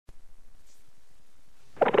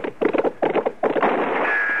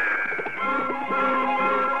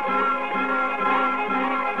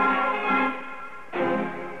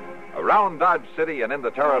Around Dodge City and in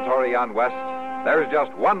the territory on West, there's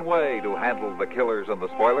just one way to handle the killers and the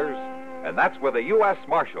spoilers, and that's with a U.S.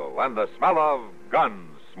 Marshal and the smell of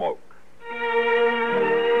Gunsmoke.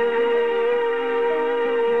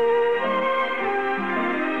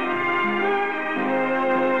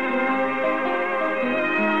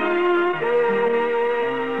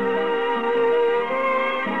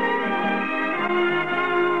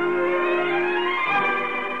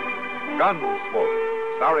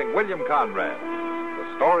 Gunsmoke, starring William Conrad.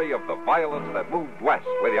 The story of the violence that moved west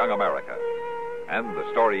with young America. And the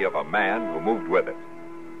story of a man who moved with it.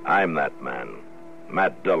 I'm that man.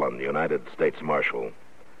 Matt Dillon, United States Marshal.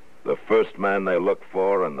 The first man they look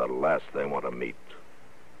for and the last they want to meet.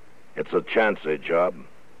 It's a chancy job,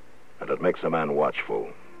 and it makes a man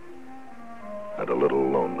watchful. And a little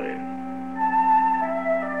lonely.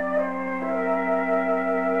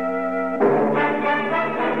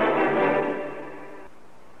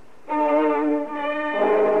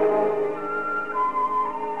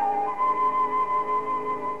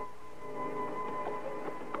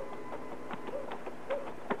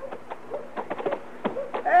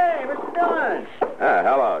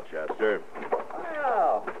 Hello, Chester.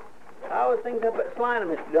 Well, how are things up at Salina,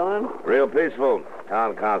 Mr. Dillon? Real peaceful.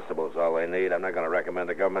 Town constable's all they need. I'm not going to recommend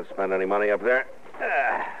the government spend any money up there.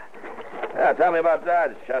 Tell me about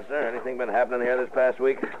Dodge, Chester. Anything been happening here this past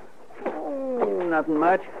week? Oh, nothing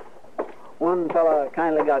much. One fella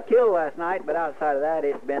kindly got killed last night, but outside of that,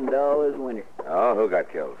 it's been dull as winter. Oh, who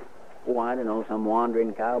got killed? Oh, I don't know, some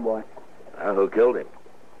wandering cowboy. Who killed him?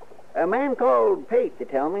 A man called Pate, they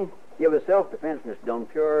tell me. It was self-defense, Mr. Dillon,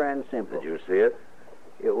 pure and simple. Did you see it?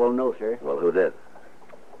 Well, no, sir. Well, who did?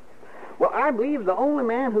 Well, I believe the only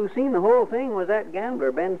man who's seen the whole thing was that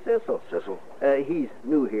gambler, Ben Sissel. Sissel? He's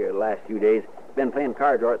new here the last few days. Been playing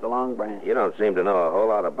cards out at the Long Branch. You don't seem to know a whole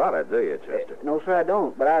lot about it, do you, Chester? No, sir, I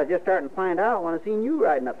don't. But I was just starting to find out when I seen you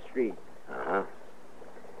riding up the street. Uh-huh.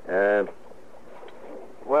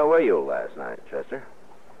 Where were you last night, Chester?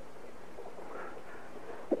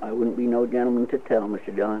 I wouldn't be no gentleman to tell,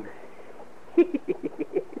 Mr. Dillon.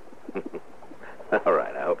 All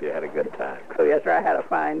right, I hope you had a good time. Oh, yes, sir, I had a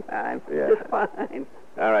fine time. Yeah. Just fine.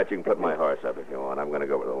 All right, you can put my horse up if you want. I'm going to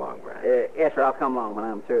go over the Long Branch. Yes, sir, I'll come along when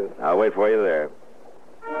I'm through. I'll wait for you there.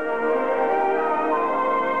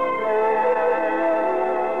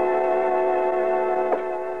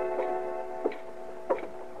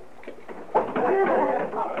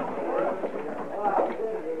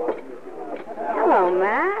 Hello,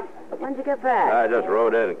 Matt. When'd you get back? I just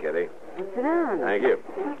rode in, Kitty. Sit down. Thank you.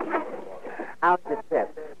 How's the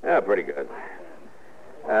trip? Yeah, pretty good.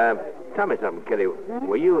 Tell me something, Kitty.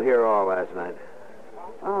 Were you here all last night?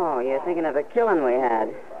 Oh, you're thinking of the killing we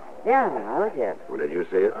had. Yeah, I was here. Well, did you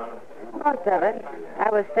see it? Most of it. I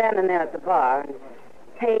was standing there at the bar, and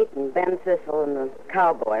Pate and Ben Sissel and the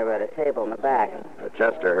cowboy were at a table in the back.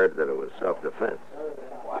 Chester heard that it was self-defense.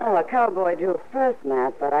 Oh, the cowboy drew first,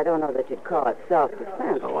 Matt, but I don't know that you'd call it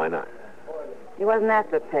self-defense. Oh, why not? He wasn't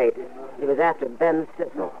after Pate. He was after Ben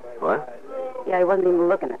Sissel. What? Yeah, he wasn't even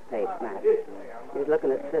looking at Pate, Matt. He was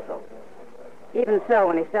looking at Sissel. Even so,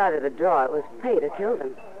 when he started to draw, it was Pate who killed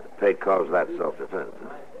him. Pate calls that self-defense.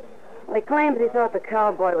 Well, he claims he thought the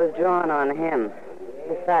cowboy was drawing on him.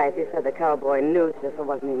 Besides, he said the cowboy knew Sissel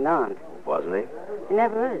wasn't even armed. Wasn't he? He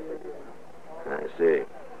never is. I see.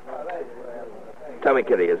 Tell me,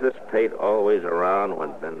 Kitty, is this Pate always around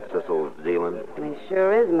when Ben Sissel's dealing? He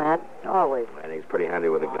sure is, Matt. Always. And he's pretty handy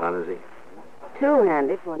with a gun, is he? Too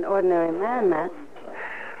handy for an ordinary man, Matt.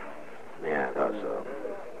 Yeah, I thought so.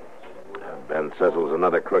 Ben Sissel's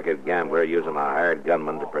another crooked gambler using a hired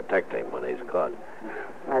gunman to protect him when he's caught.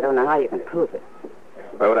 I don't know how you can prove it.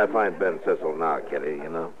 Where would I find Ben Sissel now, Kitty, you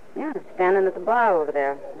know? Yeah, standing at the bar over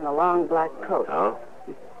there in a long black coat. Oh?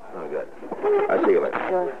 Oh, good. I'll see you later.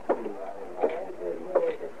 Sure.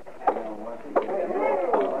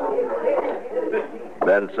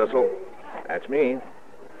 Ben Sissel? That's me.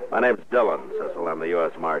 My name's Dillon, Sissel. I'm the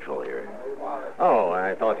U.S. Marshal here. Oh,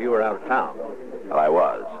 I thought you were out of town. Well, I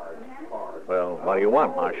was. Well, what do you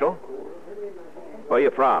want, Marshal? Where you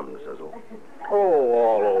from, Sissel? Oh,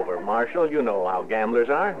 all over, Marshal. You know how gamblers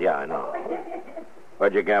are. Yeah, I know.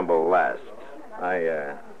 Where'd you gamble last?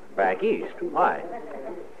 Back east. Why?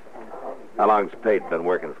 How long's Pate been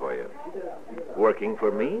working for you? Working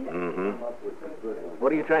for me? Mm-hmm.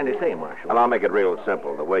 What are you trying to say, Marshal? Well, I'll make it real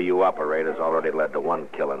simple. The way you operate has already led to one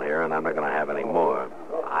killing here, and I'm not going to have any more.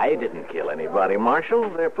 I didn't kill anybody, Marshal.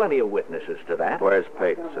 There are plenty of witnesses to that. Where's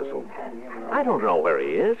Pate, Sissel? I don't know where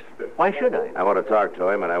he is. Why should I? I want to talk to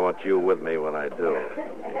him, and I want you with me when I do.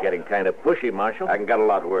 You're getting kind of pushy, Marshal. I can get a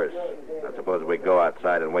lot worse. Now I suppose we go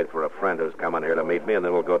outside and wait for a friend who's coming here to meet me, and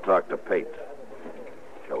then we'll go talk to Pate.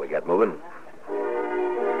 Shall we get moving?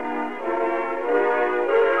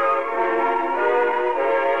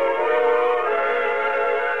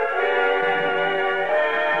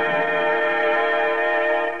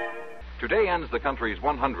 Today ends the country's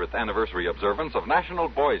 100th anniversary observance of National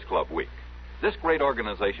Boys Club Week. This great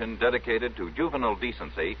organization, dedicated to juvenile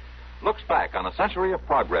decency, looks back on a century of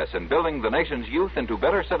progress in building the nation's youth into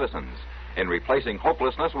better citizens, in replacing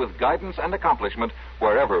hopelessness with guidance and accomplishment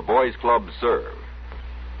wherever boys' clubs serve.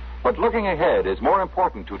 But looking ahead is more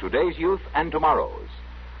important to today's youth and tomorrow's.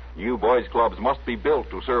 New boys' clubs must be built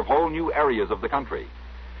to serve whole new areas of the country.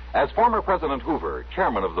 As former President Hoover,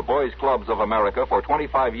 chairman of the Boys Clubs of America for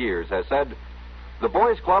 25 years, has said, the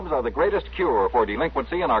boys' clubs are the greatest cure for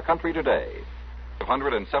delinquency in our country today.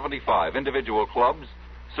 175 individual clubs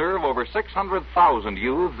serve over 600,000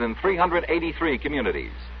 youths in 383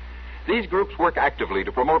 communities. These groups work actively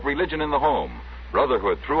to promote religion in the home,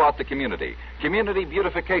 brotherhood throughout the community, community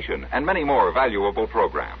beautification, and many more valuable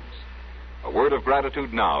programs. A word of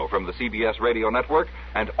gratitude now from the CBS Radio Network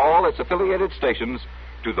and all its affiliated stations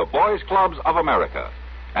to the Boys Clubs of America,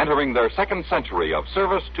 entering their second century of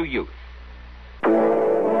service to youth.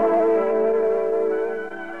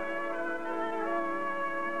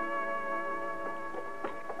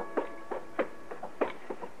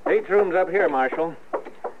 Pate's room's up here, Marshal.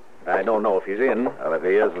 I don't know if he's in. Well, if he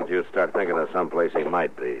isn't, you start thinking of someplace he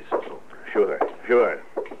might be, Cecil. Sure.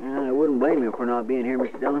 I wouldn't blame you for not being here,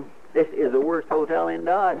 Mr. Dillon. This is the worst hotel in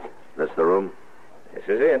Dodge. This the room? This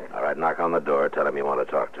is it. All right, knock on the door. Tell him you want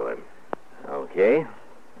to talk to him. Okay.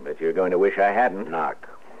 But you're going to wish I hadn't. Knock.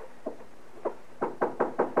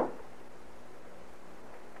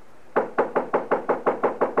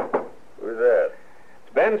 Who's that?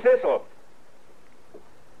 It's Ben Sissel.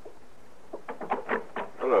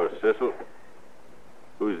 Hello, Cecil.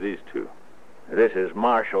 Who's these two? This is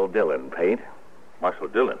Marshal Dillon, Pate. Marshal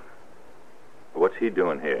Dillon. What's he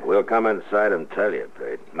doing here? We'll come inside and tell you,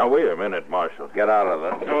 Pate. Now, wait a minute, Marshal. Get out of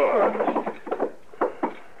the door.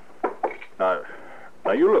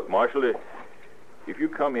 Now, you look, Marshal. If you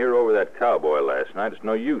come here over that cowboy last night, it's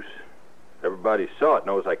no use. Everybody saw it,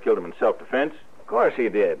 knows I killed him in self-defense. Of course he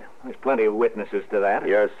did. There's plenty of witnesses to that.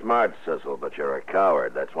 You're smart, Cecil, but you're a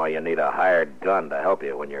coward. That's why you need a hired gun to help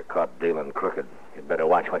you when you're caught dealing crooked. You'd better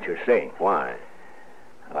watch what you're saying. Why?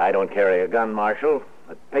 Well, I don't carry a gun, Marshal,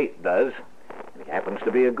 but Pate does. He happens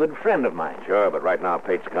to be a good friend of mine. Sure, but right now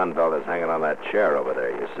Pate's gun belt is hanging on that chair over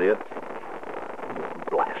there. You see it?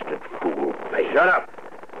 Blasted fool, Pate. Shut up!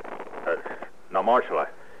 Now, Marshal,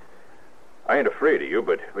 I ain't afraid of you,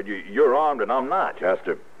 but you're armed and I'm not.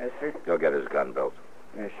 Chester. Yes, sir. Go get his gun belt.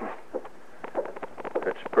 Yes, sir.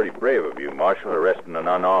 That's pretty brave of you, Marshal, arresting an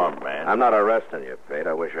unarmed man. I'm not arresting you, Pate.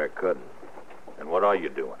 I wish I could. And what are you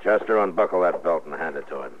doing? Chester, unbuckle that belt and hand it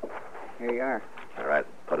to him. Here you are. All right,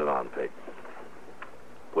 put it on, Pate.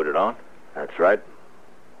 Put it on? That's right.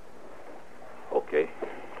 Okay.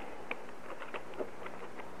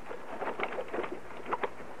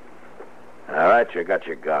 All right, you got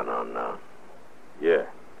your gun on now. Yeah.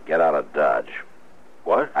 Get out of Dodge.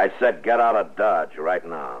 What? I said get out of Dodge right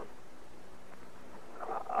now.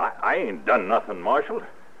 I ain't done nothing, Marshal.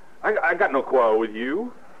 I got no quarrel with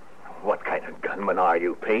you. What kind of gunman are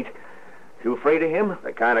you, Pate? You afraid of him?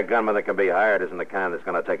 The kind of gunman that can be hired isn't the kind that's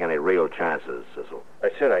going to take any real chances, Cecil. I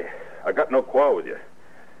said I got no quarrel with you.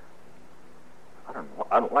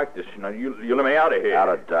 I don't like this. You let me out of here. Out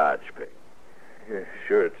of Dodge, Pete. Yeah,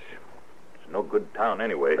 sure. It's no good town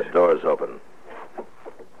anyway. The door's open.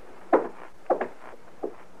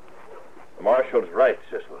 The Marshal's right,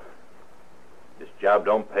 Cecil. This job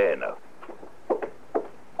don't pay enough.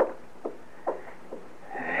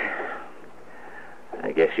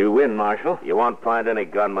 I guess you win, Marshal. You won't find any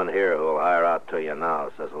gunman here who'll hire out to you now,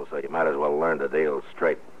 Cecil, so you might as well learn to deal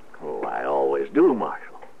straight. Oh, I always do,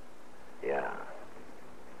 Marshal. Yeah.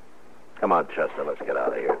 Come on, Chester, let's get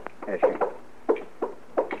out of here. Yes, sir.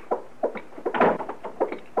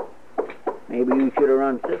 Maybe you should have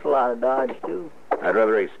run Sissel out of Dodge, too. I'd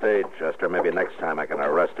rather he stayed, Chester. Maybe next time I can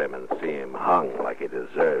arrest him and see him hung like he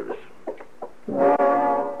deserves.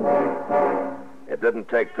 It didn't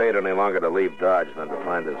take Pate any longer to leave Dodge than to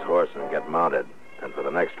find his horse and get mounted. And for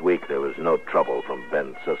the next week, there was no trouble from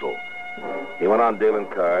Ben Sissel. He went on dealing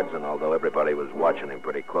cards, and although everybody was watching him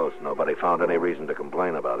pretty close, nobody found any reason to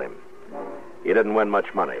complain about him. He didn't win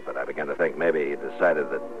much money, but I began to think maybe he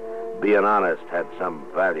decided that being honest had some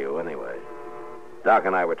value anyway. Doc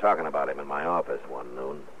and I were talking about him in my office one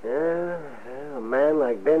noon. Yeah, a man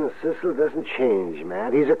like Ben Sissel doesn't change,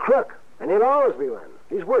 Matt. He's a crook, and he'll always be one.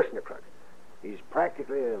 He's worse than a crook. He's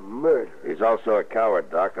practically a murderer. He's also a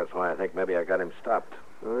coward, Doc. That's why I think maybe I got him stopped.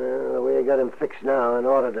 Well, the way you got him fixed now, in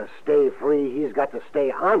order to stay free, he's got to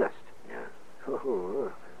stay honest. Yeah.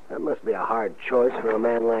 Oh, that must be a hard choice for a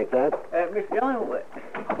man like that. Mr. Dillon,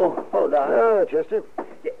 hold on. Oh, Chester.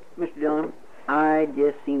 Yeah, Mr. Dillon, I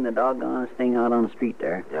just seen the doggonest thing out on the street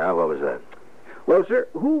there. Yeah, what was that? Well, sir,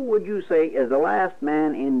 who would you say is the last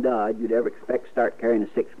man in Dodge you'd ever expect to start carrying a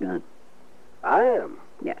 6-gun? I am.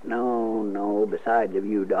 Yeah, no, besides of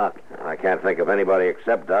you, Doc. I can't think of anybody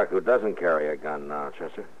except Doc who doesn't carry a gun now,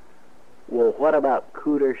 Chester. Well, what about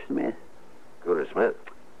Cooter Smith? Cooter Smith?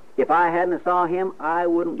 If I hadn't saw him, I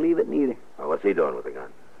wouldn't believe it neither. Well, what's he doing with the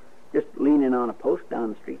gun? Just leaning on a post down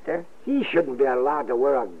the street there. He shouldn't be allowed to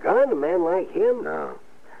wear a gun, a man like him. No.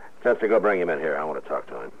 Chester, go bring him in here. I want to talk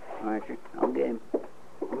to him. All right, sir. I'll get him.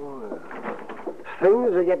 Oh,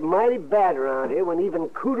 things will get mighty bad around here when even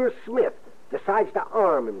Cooter Smith decides to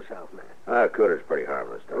arm himself, man. Cooter's pretty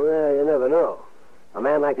harmless, Doc. Well, you never know. A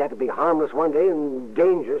man like that to be harmless one day and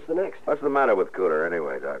dangerous the next. What's the matter with Cooter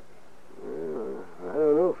anyway, Doc? I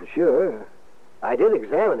don't know for sure. I did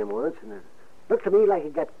examine him once, and it looked to me like he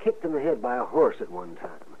got kicked in the head by a horse at one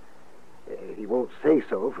time. He won't say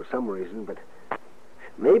so for some reason, but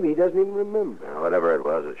maybe he doesn't even remember. Well, whatever it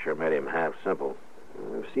was, it sure made him half simple.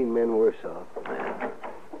 I've seen men worse off.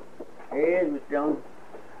 Here he is, Mr. Dillon.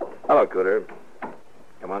 Hello, Cooter.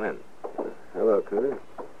 Come on in. Hello, Cooter.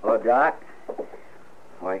 Oh, Doc.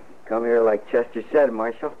 Why, come here like Chester said,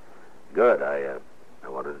 Marshal. Good. I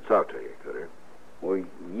wanted to talk to you, Cooter. Well,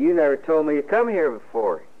 you never told me to come here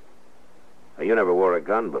before. You never wore a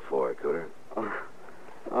gun before, Cooter.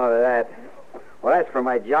 Oh, that. Well, that's for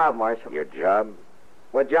my job, Marshal. Your job?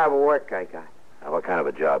 What job of work I got? What kind of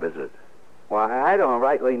a job is it? Well, I don't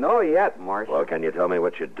rightly know yet, Marshal. Well, can you tell me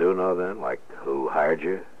what you do know then? Like who hired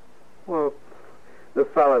you? Well, the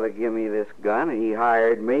fellow that gave me this gun, he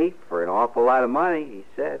hired me for an awful lot of money, he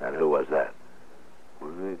said. And who was that?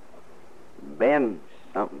 Well, Ben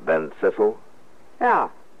something. Ben Sissel? Yeah,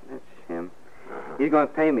 that's him. He's going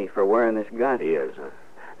to pay me for wearing this gun. He is, huh?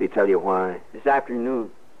 Did he tell you why? This afternoon.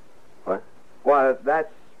 What? Well,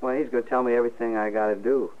 that's when he's going to tell me everything I got to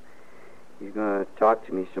do. He's going to talk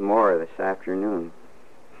to me some more this afternoon.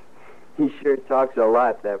 He sure talks a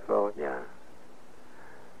lot, that fellow. Yeah.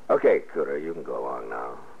 Okay, Cooter, you can go along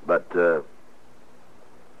now. But,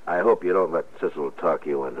 I hope you don't let Sissel talk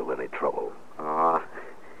you into any trouble.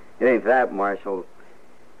 It ain't that, Marshal.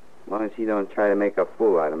 As long as he don't try to make a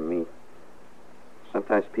fool out of me.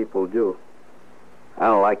 Sometimes people do. I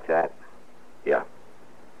don't like that. Yeah.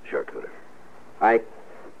 Sure, Cooter. I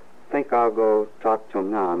think I'll go talk to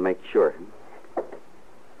him now and make sure.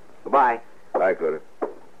 Goodbye. Bye, Cooter.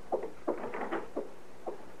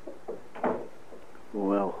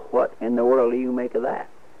 Well, what in the world do you make of that?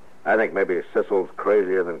 I think maybe Sissel's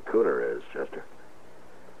crazier than Cooter is, Chester.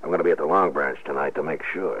 I'm going to be at the Long Branch tonight to make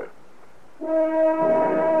sure.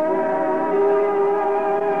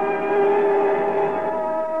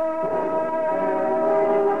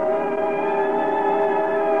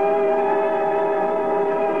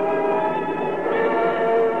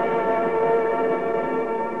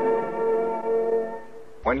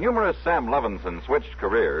 When humorist Sam Levinson switched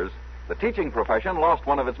careers, the teaching profession lost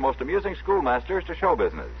one of its most amusing schoolmasters to show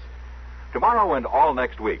business. Tomorrow and all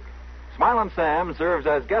next week, Smilin' Sam serves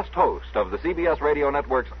as guest host of the CBS Radio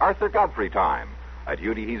Network's Arthur Godfrey Time, a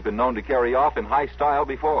duty he's been known to carry off in high style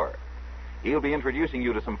before. He'll be introducing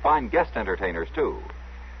you to some fine guest entertainers, too.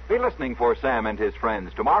 Be listening for Sam and his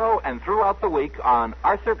friends tomorrow and throughout the week on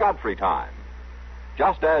Arthur Godfrey Time.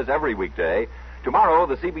 Just as every weekday, tomorrow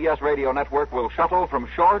the CBS Radio Network will shuttle from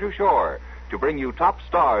shore to shore to bring you top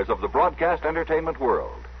stars of the broadcast entertainment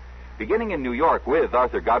world. Beginning in New York with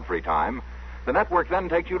Arthur Godfrey Time, the network then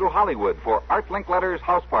takes you to Hollywood for Art Linkletter's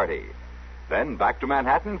House Party. Then back to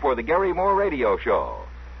Manhattan for the Gary Moore Radio Show.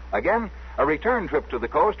 Again, a return trip to the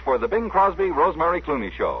coast for the Bing Crosby, Rosemary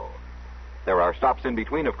Clooney Show. There are stops in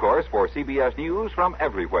between, of course, for CBS News from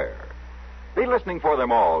everywhere. Be listening for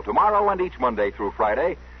them all tomorrow and each Monday through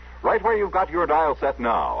Friday, right where you've got your dial set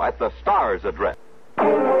now at the Star's address.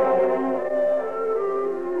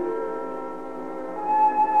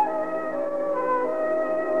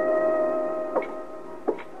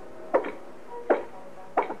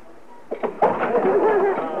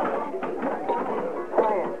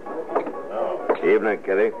 Evening,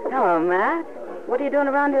 Kitty. Hello, Matt. What are you doing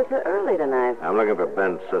around here so early tonight? I'm looking for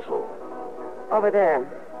Ben Sissel. Over there.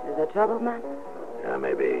 Is there trouble, Matt? Yeah,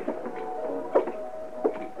 maybe.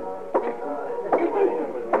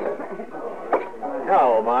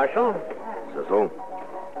 Hello, Marshal. Sissel?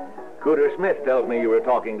 Cooter Smith tells me you were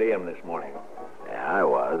talking to him this morning. Yeah, I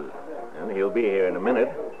was. And He'll be here in a minute.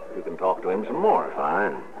 You can talk to him some more.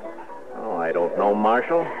 Fine. Oh, I don't know,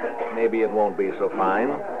 Marshal. Maybe it won't be so fine.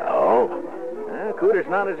 Oh? Cooter's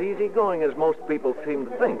not as easygoing as most people seem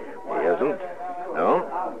to think. He isn't?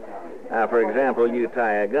 No? For example, you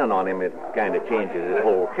tie a gun on him, it kind of changes his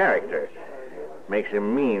whole character. Makes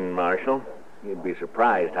him mean, Marshal. You'd be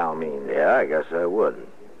surprised how mean. Yeah, I guess I would.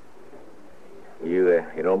 You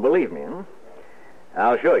don't believe me, huh?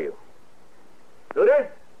 I'll show you. Cooter?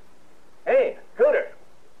 Hey, Cooter!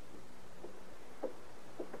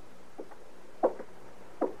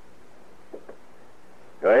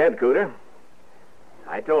 Go ahead, Cooter.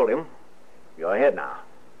 I told him. Go ahead now.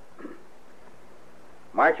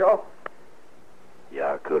 Marshal,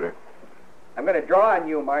 Yeah, Cooter? I'm going to draw on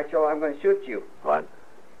you, Marshal. I'm going to shoot you. What?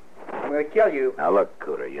 I'm going to kill you. Now, look,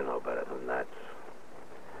 Cooter, you know better than that.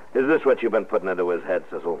 Is this what you've been putting into his head,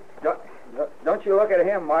 Cecil? Don't you look at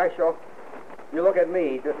him, Marshal. You look at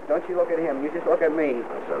me. Don't you look at him. You just look at me.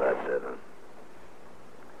 So that's it, huh?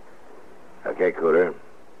 Okay, Cooter.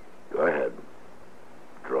 Go ahead.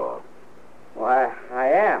 Draw. Well, I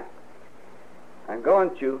am. I'm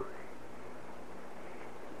going to.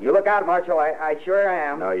 You look out, Marshal. I sure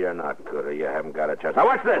am. No, you're not, Cooter. You haven't got a chance. Now,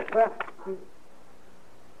 watch this!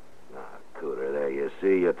 Cooter, there you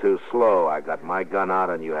see. You're too slow. I got my gun out,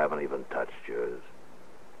 and you haven't even touched yours.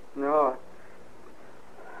 No.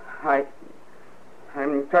 I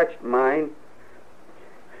haven't touched mine.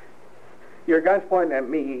 Your gun's pointing at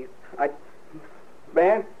me.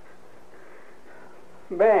 Ben?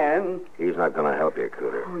 He's not going to help you,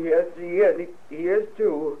 Cooter. Oh, yes, he is. He is,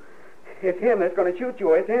 too. It's him that's going to shoot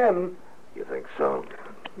you. It's him. You think so?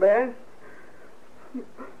 Ben,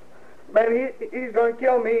 he's going to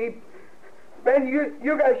kill me. Ben,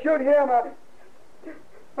 you got to shoot him.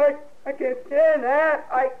 I can't stand that.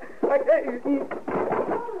 I can't.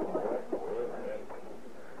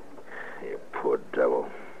 You poor devil.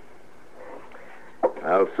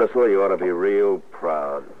 Well, Cecil, you ought to be real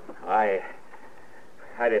proud. I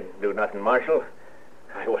didn't do nothing, Marshal.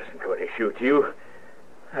 I wasn't going to shoot you.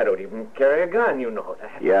 I don't even carry a gun, you know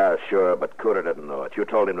that. Yeah, sure, but Cooter didn't know it. You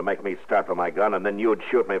told him to make me start for my gun, and then you'd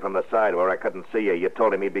shoot me from the side where I couldn't see you. You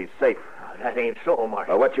told him he'd be safe. That ain't so,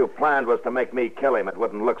 Marshal. Well, what you planned was to make me kill him. It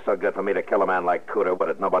wouldn't look so good for me to kill a man like Cooter, would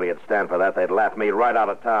it? Nobody would stand for that. They'd laugh me right out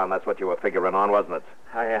of town. That's what you were figuring on, wasn't it?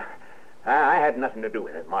 I had nothing to do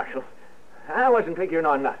with it, Marshal. I wasn't figuring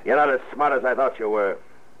on nothing. You're not as smart as I thought you were.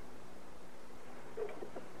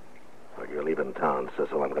 Well, you're leaving town,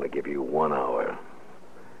 Cecil. I'm going to give you 1 hour.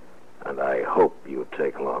 And I hope you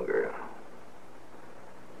take longer.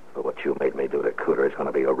 But what you made me do to Cooter is going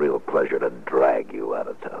to be a real pleasure to drag you out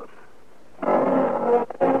of town.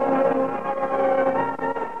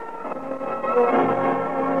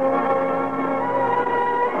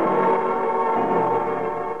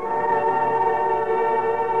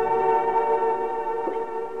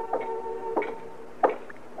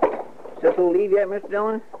 Cecil leave yet, Mr.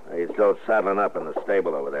 Dillon? He's still saddling up in the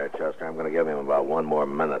stable over there, Chester. I'm going to give him about 1 more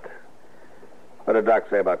minute. What did Doc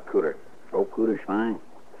say about Cooter? Oh, Cooter's fine.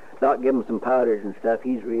 Doc gave him some powders and stuff.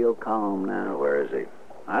 He's real calm now. Where is he?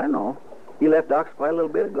 I don't know. He left Doc's quite a little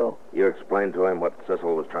bit ago. You explained to him what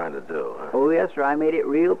Cecil was trying to do, huh? Oh, yes, sir. I made it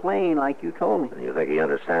real plain, like you told me. And you think he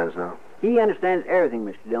understands now? He understands everything,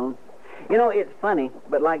 Mr. Dillon. You know, it's funny,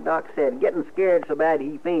 but like Doc said, getting scared so bad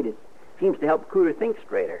he fainted seems to help Cooter think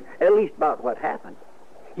straighter, at least about what happened.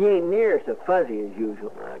 He ain't near so fuzzy as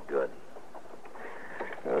usual. Good.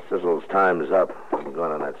 Cecil's time's up. I'm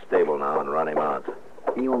going in that stable now and run him out.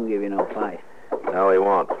 He won't give you no fight. No, he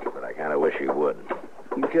won't, but I kind of wish he would.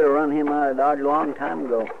 You should have run him out of Dodge a long time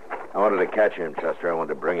ago. I wanted to catch him, Chester. I wanted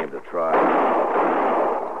to bring him to trial.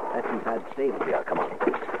 That's inside the stable. Yeah, come on.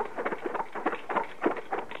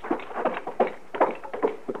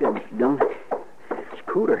 Look there, Mr. Dillon. It's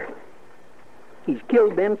Cooter. He's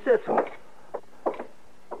killed Ben Cecil.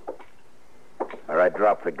 All right,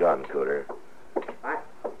 drop the gun, Cooter.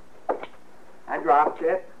 I dropped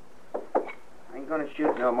it. I ain't going to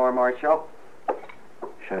shoot no more, Marshal.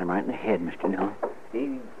 Shot him right in the head, Mr. Dillon.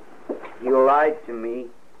 He lied to me.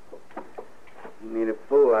 He made a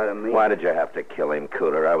fool out of me. Why did you have to kill him,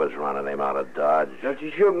 Cooter? I was running him out of Dodge. Don't you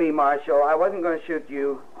shoot me, Marshal. I wasn't going to shoot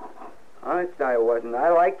you. Honest, I wasn't. I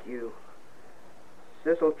like you.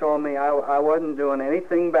 Cecil told me I wasn't doing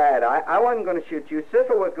anything bad. I wasn't going to shoot you.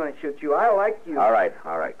 Cecil was going to shoot you. I liked you. All right,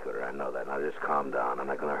 Cooter. I know that. Now just calm down. I'm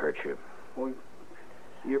not going to hurt you. Well,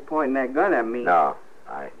 you're pointing that gun at me. No.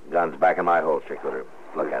 Gun's back in my holster, Cooter.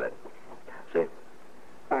 Look at it. See?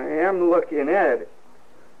 I am looking at it.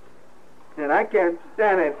 And I can't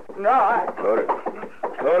stand it. No,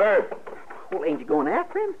 Cooter! Well, ain't you going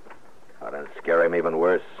after him? Oh, that'd scare him even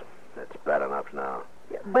worse. That's bad enough now.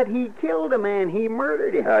 But he killed a man. He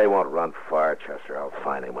murdered him. He won't run far, Chester. I'll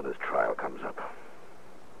find him when his trial comes up.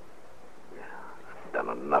 I've done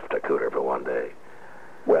enough to Cooter for one day.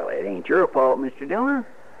 Well, it ain't your fault, Mr. Dillon.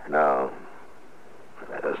 No.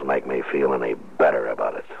 That doesn't make me feel any better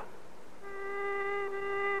about it.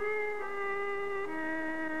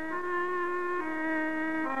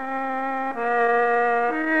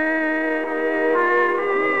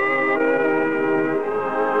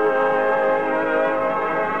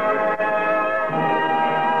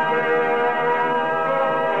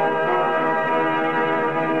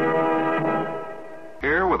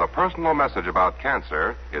 Personal message about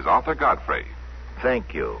cancer is Arthur Godfrey.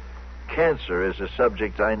 Thank you. Cancer is a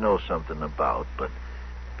subject I know something about, but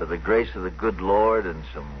for the grace of the good Lord and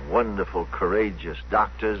some wonderful, courageous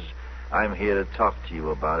doctors, I'm here to talk to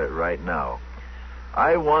you about it right now.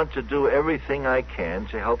 I want to do everything I can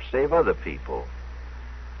to help save other people.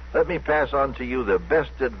 Let me pass on to you the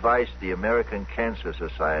best advice the American Cancer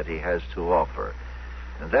Society has to offer,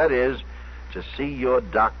 and that is to see your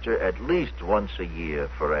doctor at least once a year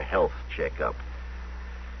for a health checkup.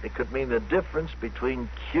 It could mean the difference between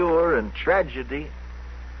cure and tragedy,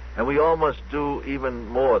 and we all must do even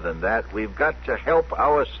more than that. We've got to help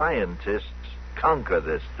our scientists conquer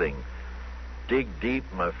this thing. Dig deep,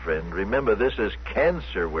 my friend. Remember, this is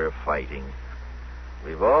cancer we're fighting.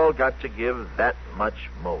 We've all got to give that much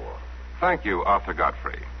more. Thank you, Arthur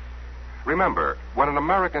Godfrey. Remember, when an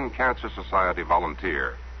American Cancer Society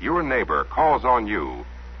volunteer, your neighbor, calls on you,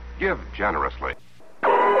 give generously.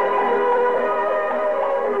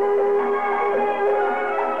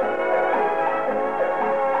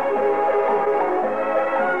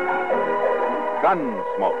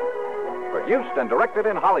 Gunsmoke. Produced and directed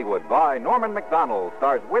in Hollywood by Norman Macdonald,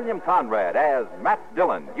 stars William Conrad as Matt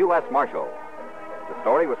Dillon, U.S. Marshal. The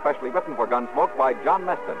story was specially written for Gunsmoke by John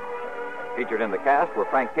Meston. Featured in the cast were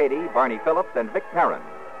Frank Cady, Barney Phillips, and Vic Perrin.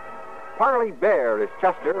 Parley Bear is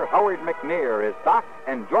Chester, Howard McNear is Doc,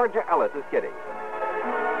 and Georgia Ellis is Kitty.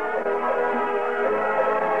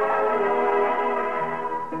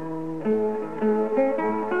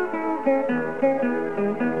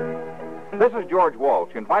 This is George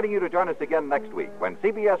Walsh inviting you to join us again next week when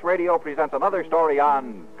CBS Radio presents another story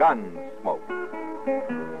on Gunsmoke.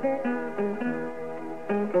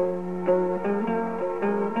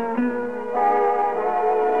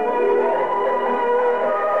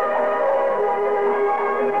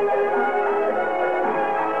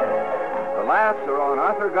 Are on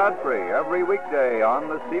Arthur Godfrey every weekday on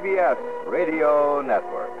the CBS Radio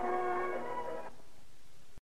Network.